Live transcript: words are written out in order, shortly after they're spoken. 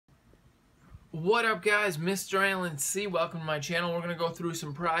What up, guys? Mr. Alan C. Welcome to my channel. We're going to go through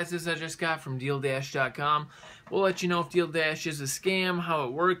some prizes I just got from DealDash.com. We'll let you know if DealDash is a scam, how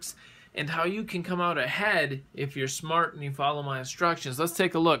it works, and how you can come out ahead if you're smart and you follow my instructions. Let's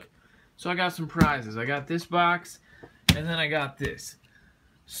take a look. So I got some prizes. I got this box, and then I got this.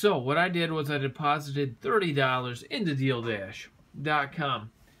 So what I did was I deposited $30 into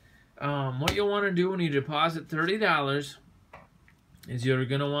DealDash.com. What you'll want to do when you deposit $30 is you're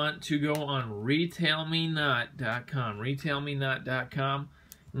going to want to go on retailmenot.com,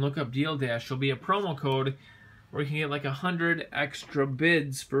 and look up DealDash. There'll be a promo code where you can get like 100 extra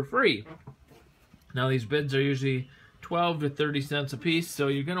bids for free. Now these bids are usually 12 to 30 cents a piece, so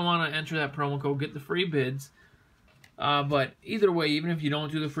you're going to want to enter that promo code, get the free bids. But either way, even if you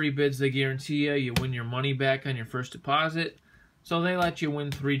don't do the free bids, they guarantee you win your money back on your first deposit. So they let you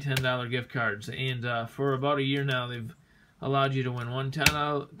win 3 $10 gift cards, and for about a year now, they've allowed you to win one $10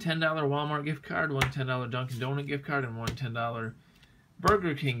 Walmart gift card, one $10 Dunkin' Donut gift card, and one $10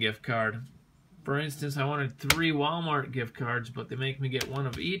 Burger King gift card. For instance, I wanted 3 Walmart gift cards, but they make me get one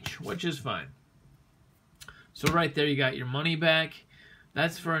of each, which is fine. So right there, you got your money back.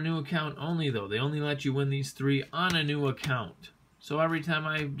 That's for a new account only, though. They only let you win these 3 on a new account. So every time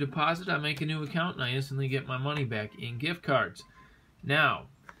I deposit, I make a new account, and I instantly get my money back in gift cards. Now,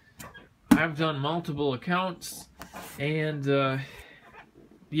 I've done multiple accounts, and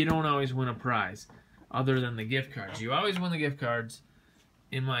you don't always win a prize other than the gift cards. You always win the gift cards.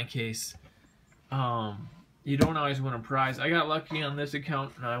 In my case, you don't always win a prize. I got lucky on this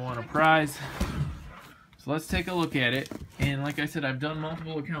account, and I won a prize. So let's take a look at it. And like I said, I've done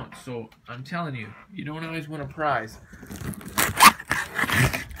multiple accounts, so I'm telling you, you don't always win a prize.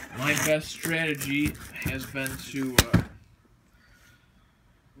 My best strategy has been to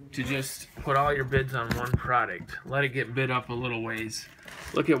just put all your bids on one product. Let it get bid up a little ways.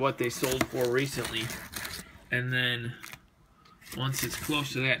 Look at what they sold for recently. And then once it's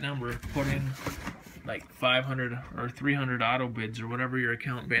close to that number, put in like 500 or 300 auto bids or whatever your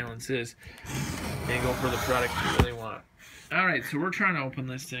account balance is, and go for the product you really want. Alright, so we're trying to open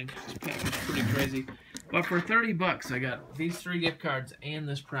this thing. This pack is pretty crazy. But for 30 bucks, I got these 3 gift cards and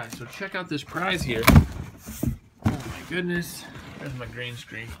this prize. So check out this prize here. Oh my goodness. There's my green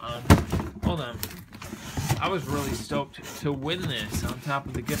screen. Hold on. I was really stoked to win this on top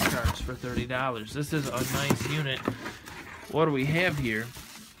of the gift cards for $30. This is a nice unit. What do we have here?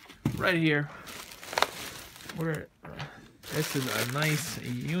 Right here. This is a nice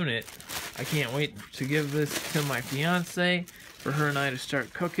unit. I can't wait to give this to my fiance for her and I to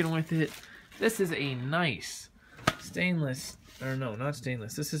start cooking with it. This is a nice stainless, or no, not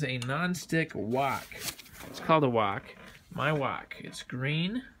stainless. This is a non-stick wok. It's called a wok. My wok. It's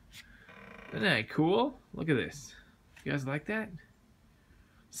green. Isn't that cool? Look at this. You guys like that?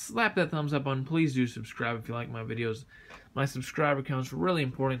 Slap that thumbs up button. Please do subscribe if you like my videos. My subscriber count is really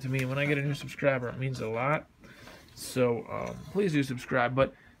important to me. When I get a new subscriber, it means a lot. So please do subscribe.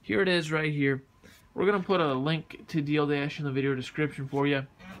 But here it is right here. We're going to put a link to DealDash in the video description for you.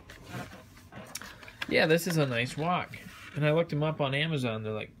 Yeah, this is a nice wok. And I looked them up on Amazon.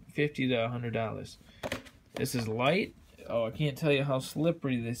 They're like $50 to $100. This is light. Oh, I can't tell you how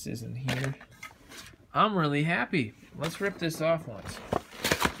slippery this is in here. I'm really happy. Let's rip this off once.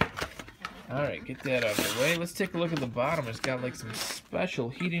 Alright, get that out of the way. Let's take a look at the bottom. It's got like some special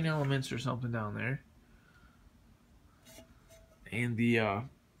heating elements or something down there. And the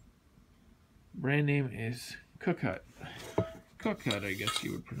brand name is Cookut. Cookut, I guess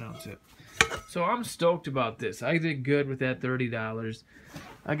you would pronounce it. So I'm stoked about this. I did good with that $30.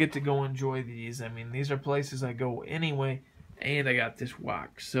 I get to go enjoy these. I mean, these are places I go anyway, and I got this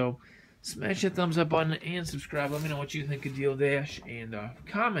wok. So smash that thumbs up button and subscribe. Let me know what you think of DealDash, and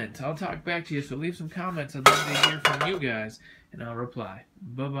comment. I'll talk back to you, so leave some comments. I'd love to hear from you guys, and I'll reply.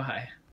 Bye-bye.